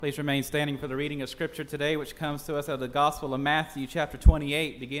Please remain standing for the reading of Scripture today, which comes to us out of the Gospel of Matthew, chapter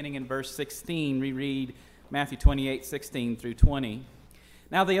 28, beginning in verse 16. We read Matthew 28, 16 through 20.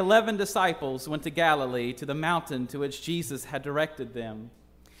 Now the 11 disciples went to Galilee, to the mountain to which Jesus had directed them.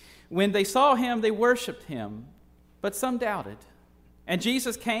 When they saw him, they worshipped him, but some doubted. And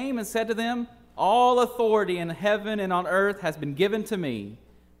Jesus came and said to them, "All authority in heaven and on earth has been given to me.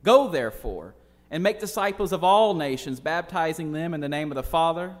 Go, therefore, and make disciples of all nations, baptizing them in the name of the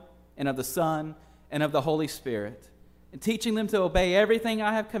Father, and of the Son, and of the Holy Spirit, and teaching them to obey everything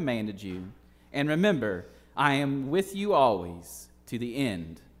I have commanded you. And remember, I am with you always, to the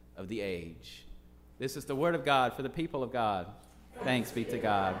end of the age." This is the word of God for the people of God. Thanks be to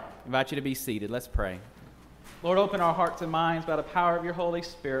God. I invite you to be seated. Let's pray. Lord, open our hearts and minds by the power of your Holy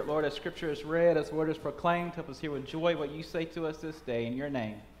Spirit. Lord, as Scripture is read, as word is proclaimed, help us hear with joy what you say to us this day. In your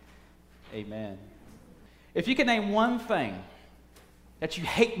name, amen. If you could name one thing that you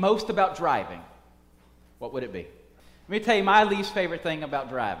hate most about driving, what would it be? Let me tell you my least favorite thing about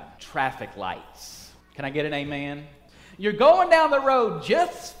driving: traffic lights. Can I get an amen? You're going down the road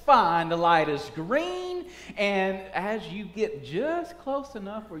just fine. The light is green, and as you get just close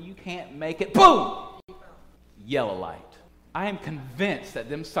enough where you can't make it, boom! Yellow light. I am convinced that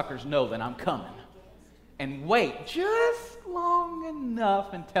them suckers know that I'm coming and wait just long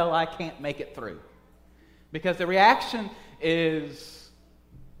enough until I can't make it through. Because the reaction is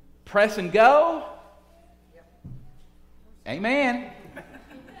press and go. Amen.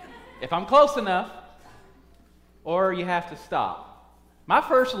 If I'm close enough, or you have to stop. My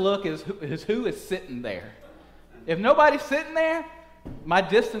first look is who is sitting there. If nobody's sitting there, my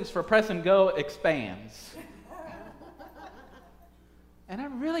distance for press and go expands. And I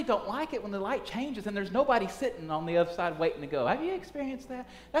really don't like it when the light changes and there's nobody sitting on the other side waiting to go. Have you experienced that?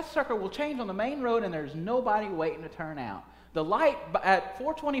 That sucker will change on the main road and there's nobody waiting to turn out. The light at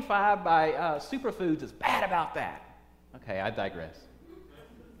 425 by Superfoods is bad about that. Okay, I digress.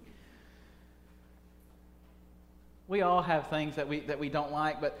 We all have things that we don't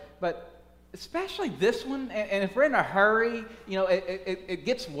like, but especially this one, and if we're in a hurry, you know, it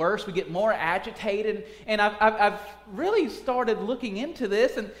gets worse. We get more agitated, and I've really started looking into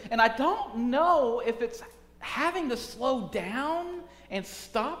this, and I don't know if it's having to slow down and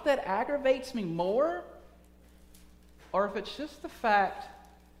stop that aggravates me more, or if it's just the fact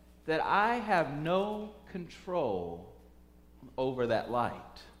that I have no control over that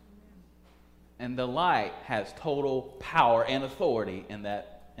light. And the light has total power and authority in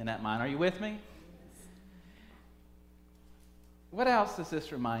that mind. Are you with me? What else does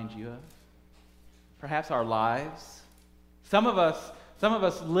this remind you of? Perhaps our lives. Some of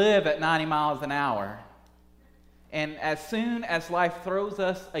us live at 90 miles an hour. And as soon as life throws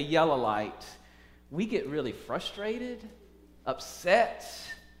us a yellow light, we get really frustrated, upset.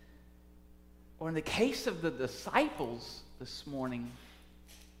 Or in the case of the disciples this morning,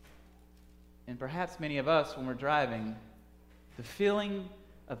 and perhaps many of us when we're driving, the feeling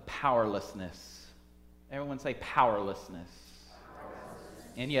of powerlessness. Everyone say powerlessness.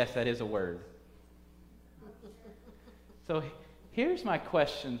 And yes, that is a word. So here's my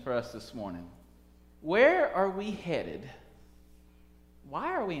question for us this morning. Where are we headed?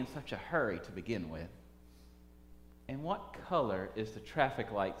 Why are we in such a hurry to begin with? And what color is the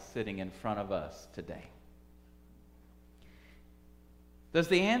traffic light sitting in front of us today? Does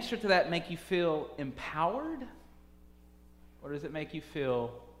the answer to that make you feel empowered? Or does it make you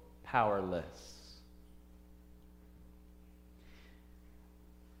feel powerless?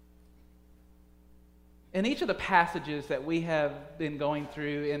 In each of the passages that we have been going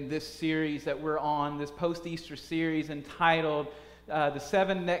through in this series that we're on, this post-Easter series entitled The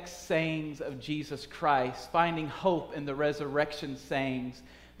 7 Next Sayings of Jesus Christ, Finding Hope in the Resurrection Sayings,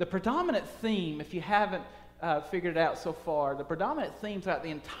 the predominant theme, if you haven't figured it out so far, the predominant theme throughout the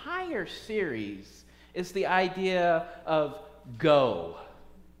entire series is the idea of go.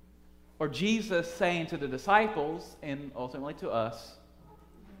 Or Jesus saying to the disciples, and ultimately to us,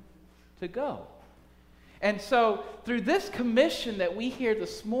 to go. And so, through this commission that we hear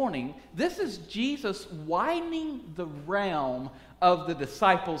this morning, this is Jesus widening the realm of the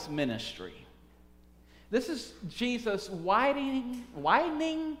disciples' ministry. This is Jesus widening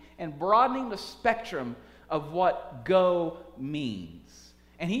and broadening the spectrum of what go means.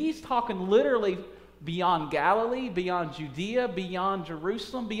 And he's talking literally beyond Galilee, beyond Judea, beyond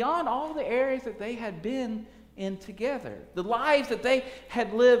Jerusalem, beyond all the areas that they had been in together. The lives that they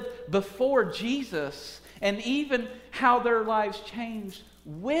had lived before Jesus, and even how their lives changed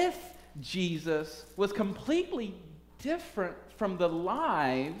with Jesus, was completely different from the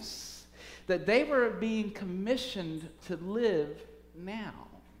lives that they were being commissioned to live now.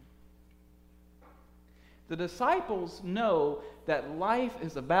 The disciples know that life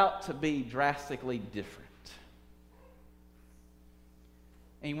is about to be drastically different.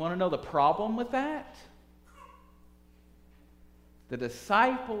 And you want to know the problem with that? The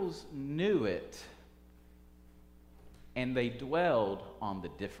disciples knew it, and they dwelled on the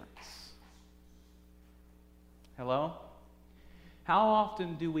difference. Hello? How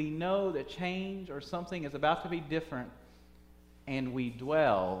often do we know that change or something is about to be different, and we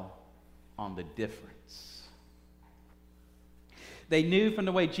dwell on the difference? They knew from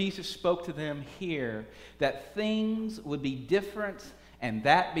the way Jesus spoke to them here that things would be different, and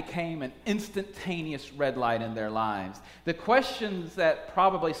that became an instantaneous red light in their lives. The questions that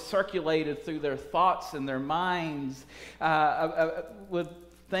probably circulated through their thoughts and their minds with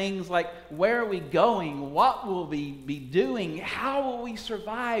things like, where are we going? What will we be doing? How will we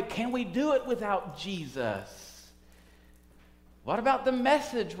survive? Can we do it without Jesus? What about the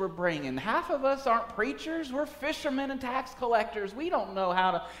message we're bringing? Half of us aren't preachers. We're fishermen and tax collectors. We don't know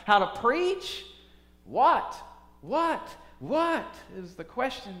how to preach. What is the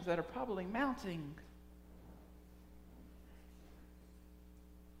questions that are probably mounting?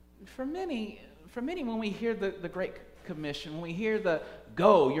 For many, when we hear the Great Commission, when we hear the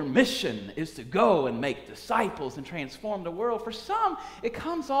go, your mission is to go and make disciples and transform the world, for some, it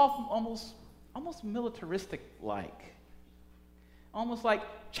comes off almost militaristic-like. Almost like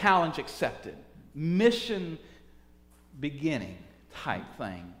challenge accepted, mission beginning type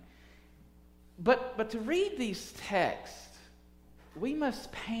thing. But to read these texts, we must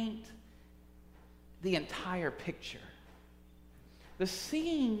paint the entire picture. The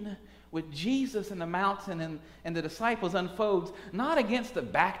scene with Jesus in the mountain and the disciples unfolds not against the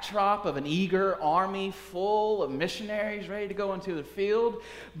backdrop of an eager army full of missionaries ready to go into the field,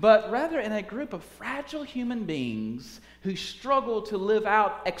 but rather in a group of fragile human beings who struggle to live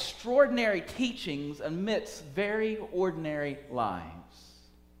out extraordinary teachings amidst very ordinary lives.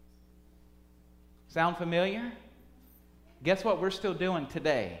 Sound familiar? Guess what we're still doing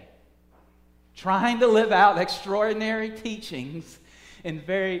today? Trying to live out extraordinary teachings in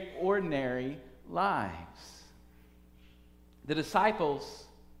very ordinary lives. The disciples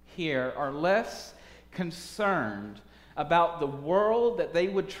here are less concerned about the world that they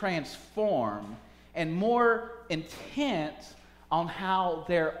would transform and more intent on how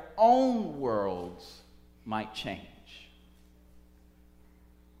their own worlds might change.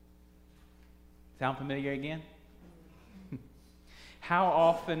 Sound familiar again? How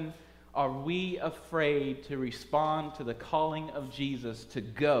often are we afraid to respond to the calling of Jesus to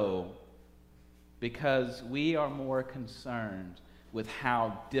go because we are more concerned with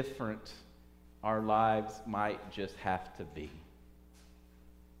how different our lives might just have to be?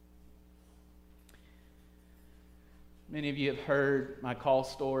 Many of you have heard my call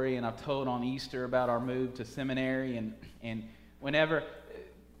story, and I've told on Easter about our move to seminary, and whenever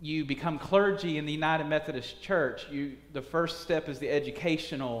you become clergy in the United Methodist Church, the first step is the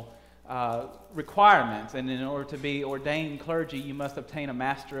educational requirements, and in order to be ordained clergy, you must obtain a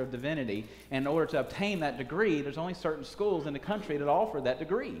Master of Divinity. And in order to obtain that degree, there's only certain schools in the country that offer that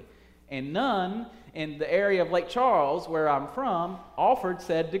degree, and none in the area of Lake Charles, where I'm from, offered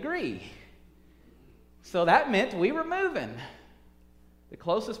said degree. So that meant we were moving. The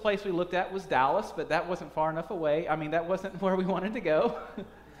closest place we looked at was Dallas, but that wasn't far enough away. I mean, that wasn't where we wanted to go.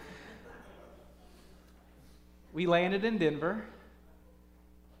 We landed in Denver.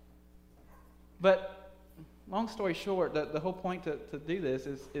 But long story short, the whole point to do this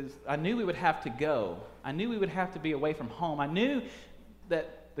is I knew we would have to go. I knew we would have to be away from home. I knew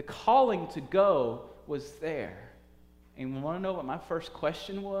that the calling to go was there. And you want to know what my first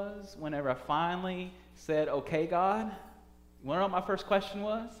question was whenever I finally said, okay, God? You want to know what my first question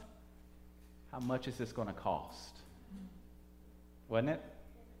was? How much is this going to cost? Wasn't it?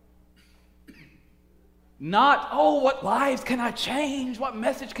 Not, oh, what lives can I change? What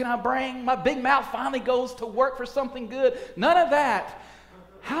message can I bring? My big mouth finally goes to work for something good. None of that.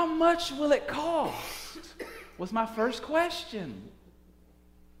 How much will it cost? Was my first question.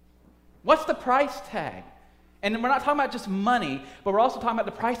 What's the price tag? And we're not talking about just money, but we're also talking about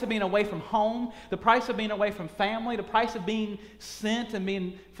the price of being away from home, the price of being away from family, the price of being sent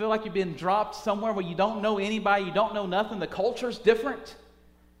and feel like you're being dropped somewhere where you don't know anybody, you don't know nothing, the culture's different.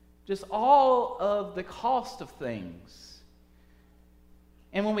 Just all of the cost of things.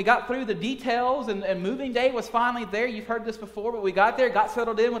 And when we got through the details and moving day was finally there, you've heard this before, but we got there, got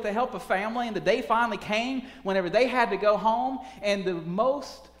settled in with the help of family, and the day finally came whenever they had to go home, and the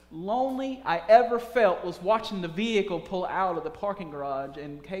most lonely I ever felt was watching the vehicle pull out of the parking garage,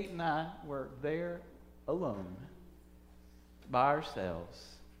 and Kate and I were there alone, by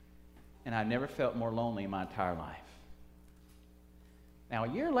ourselves. and I've never felt more lonely in my entire life. Now, a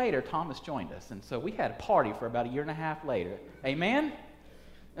year later, Thomas joined us, and so we had a party for about a year and a half later. Amen?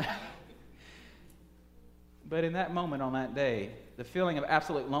 But in that moment on that day, the feeling of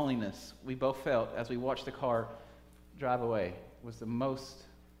absolute loneliness we both felt as we watched the car drive away was the most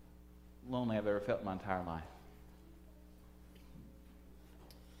lonely I've ever felt in my entire life.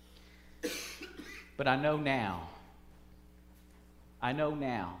 But I know now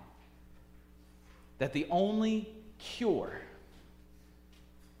that the only cure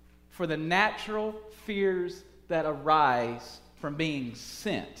for the natural fears that arise from being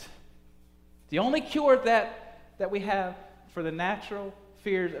sent, the only cure that we have for the natural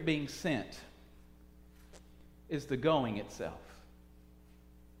fears of being sent is the going itself.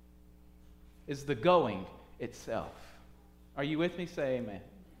 Is the going itself. Are you with me? Say amen.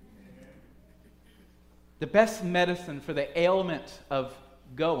 The best medicine for the ailment of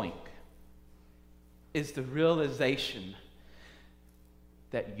going is the realization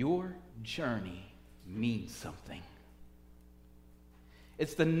that your journey means something.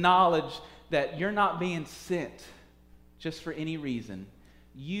 It's the knowledge that you're not being sent just for any reason.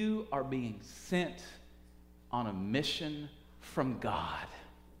 You are being sent on a mission from God.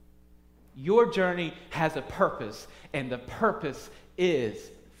 Your journey has a purpose, and the purpose is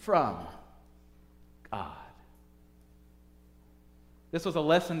from God. This was a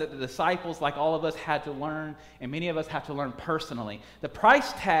lesson that the disciples, like all of us, had to learn, and many of us have to learn personally. The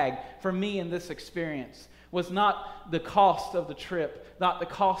price tag for me in this experience was not the cost of the trip, not the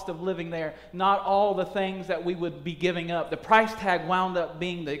cost of living there, not all the things that we would be giving up. The price tag wound up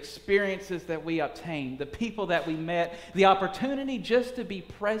being the experiences that we obtained, the people that we met, the opportunity just to be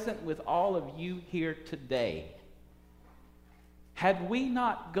present with all of you here today. Had we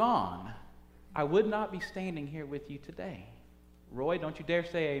not gone, I would not be standing here with you today. Roy, don't you dare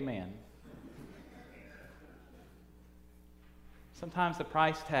say amen. Sometimes the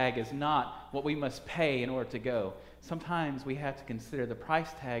price tag is not what we must pay in order to go. Sometimes we have to consider the price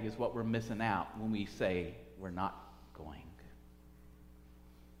tag is what we're missing out when we say we're not going.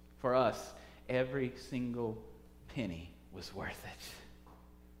 For us, every single penny was worth it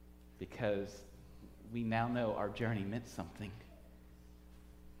because we now know our journey meant something.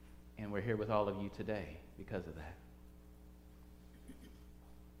 And we're here with all of you today because of that.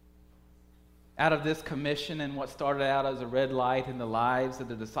 Out of this commission and what started out as a red light in the lives of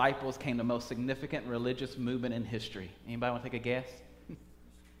the disciples came the most significant religious movement in history. Anybody want to take a guess?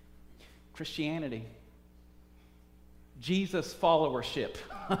 Christianity. Jesus followership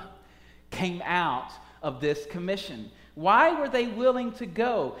came out of this commission. Why were they willing to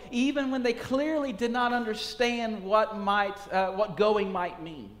go, even when they clearly did not understand what going might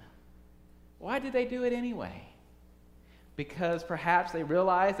mean? Why did they do it anyway? Because perhaps they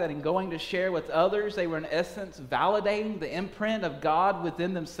realized that in going to share with others, they were in essence validating the imprint of God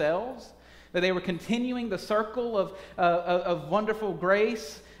within themselves, that they were continuing the circle of wonderful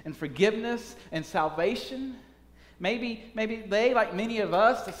grace and forgiveness and salvation. Maybe they, like many of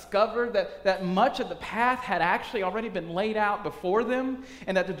us, discovered that much of the path had actually already been laid out before them,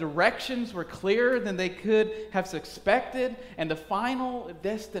 and that the directions were clearer than they could have expected, and the final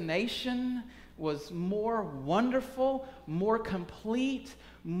destination was more wonderful, more complete,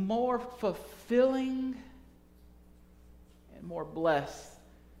 more fulfilling, and more blessed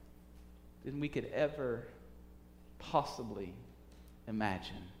than we could ever possibly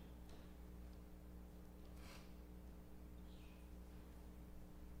imagine.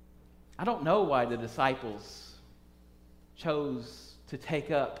 I don't know why the disciples chose to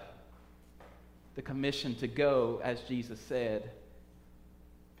take up the commission to go, as Jesus said.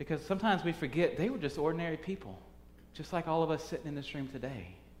 Because sometimes we forget they were just ordinary people, just like all of us sitting in this room today.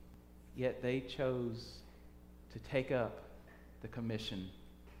 Yet they chose to take up the commission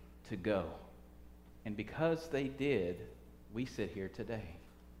to go. And because they did, we sit here today.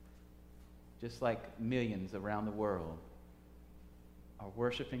 Just like millions around the world are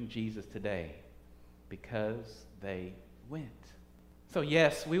worshiping Jesus today because they went. So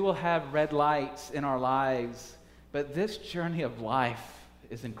yes, we will have red lights in our lives, but this journey of life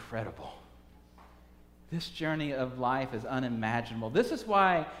is incredible. This journey of life is unimaginable. This is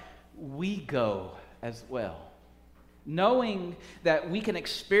why we go as well. Knowing that we can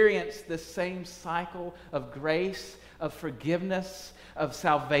experience this same cycle of grace, of forgiveness, of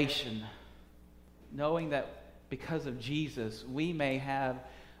salvation. Knowing that because of Jesus, we may have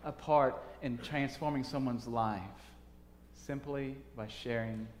a part in transforming someone's life simply by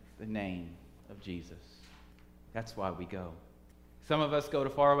sharing the name of Jesus. That's why we go. Some of us go to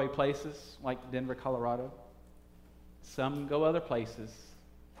faraway places like Denver, Colorado. Some go other places.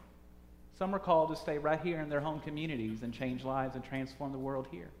 Some are called to stay right here in their home communities and change lives and transform the world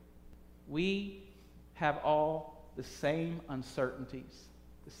here. We have all the same uncertainties,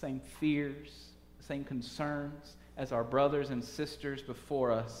 the same fears, the same concerns as our brothers and sisters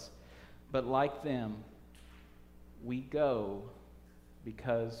before us. But like them, we go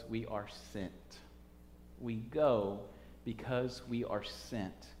because we are sent. We go because we are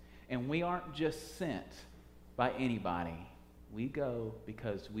sent. And we aren't just sent by anybody. We go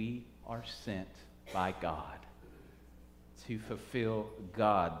because we are sent by God to fulfill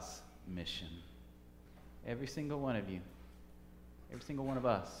God's mission. Every single one of you, every single one of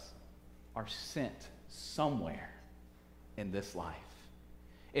us are sent somewhere in this life.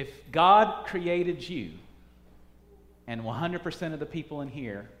 If God created you, and 100% of the people in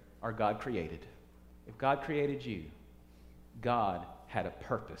here are God created. If God created you, God had a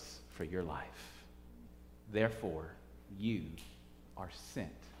purpose for your life. Therefore, you are sent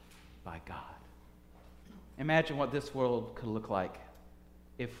by God. Imagine what this world could look like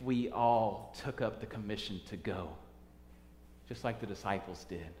if we all took up the commission to go, just like the disciples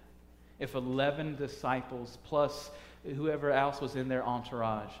did. If 11 disciples plus whoever else was in their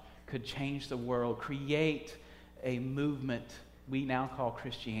entourage could change the world, create a movement we now call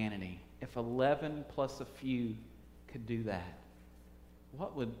Christianity. If 11 plus a few could do that,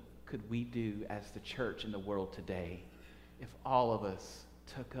 what could we do as the church in the world today if all of us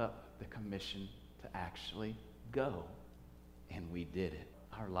took up the commission to actually go and we did it?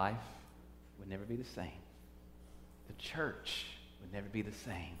 Our life would never be the same. The church would never be the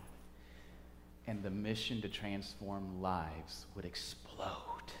same. And the mission to transform lives would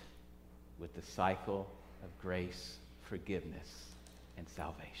explode with the cycle of grace, forgiveness, and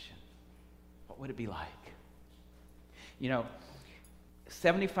salvation. What would it be like?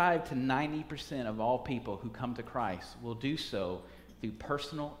 75 to 90% of all people who come to Christ will do so through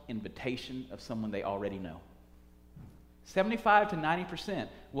personal invitation of someone they already know. 75 to 90%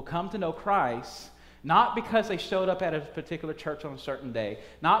 will come to know Christ not because they showed up at a particular church on a certain day,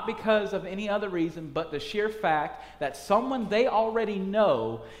 not because of any other reason, but the sheer fact that someone they already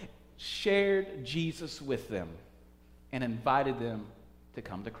know shared Jesus with them and invited them to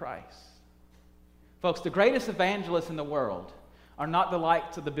come to Christ. Folks, the greatest evangelists in the world are not the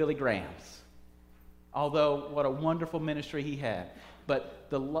likes of the Billy Grahams, although what a wonderful ministry he had. But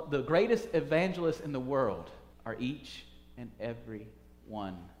the greatest evangelists in the world are each and every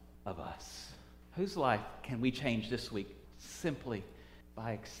one of us. Whose life can we change this week simply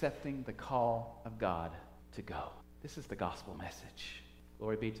by accepting the call of God to go? This is the gospel message.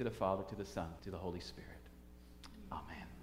 Glory be to the Father, to the Son, to the Holy Spirit. Amen.